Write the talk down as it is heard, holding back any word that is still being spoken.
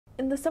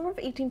In the summer of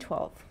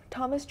 1812,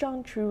 Thomas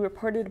John True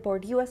reported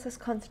aboard USS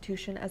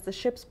Constitution as the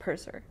ship's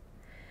purser.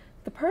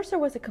 The purser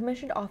was a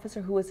commissioned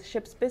officer who was the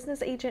ship's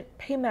business agent,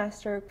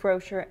 paymaster,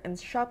 grocer, and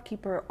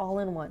shopkeeper all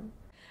in one.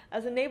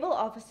 As a naval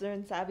officer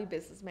and savvy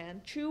businessman,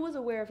 True was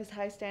aware of his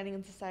high standing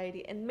in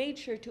society and made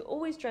sure to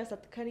always dress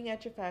at the cutting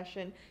edge of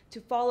fashion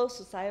to follow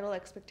societal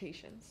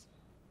expectations.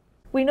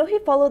 We know he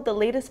followed the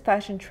latest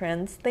fashion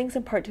trends thanks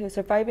in part to his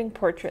surviving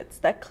portraits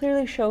that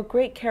clearly show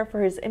great care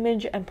for his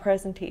image and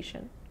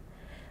presentation.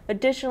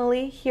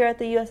 Additionally, here at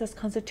the USS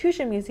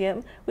Constitution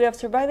Museum, we have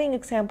surviving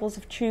examples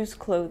of True's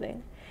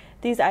clothing.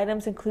 These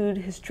items include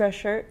his dress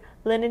shirt,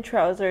 linen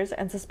trousers,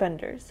 and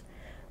suspenders.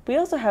 We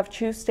also have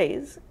True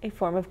stays, a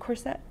form of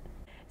corset.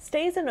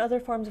 Stays and other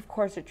forms of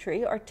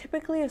corsetry are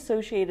typically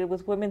associated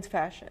with women's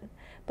fashion,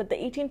 but the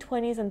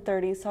 1820s and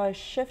 30s saw a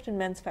shift in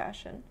men's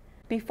fashion.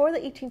 Before the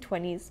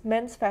 1820s,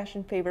 men's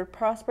fashion favored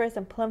prosperous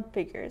and plump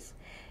figures,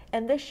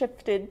 and this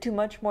shifted to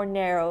much more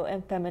narrow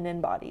and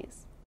feminine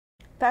bodies.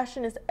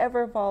 Fashion is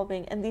ever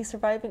evolving, and these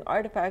surviving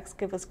artifacts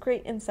give us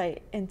great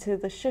insight into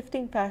the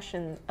shifting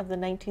fashion of the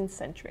 19th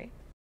century.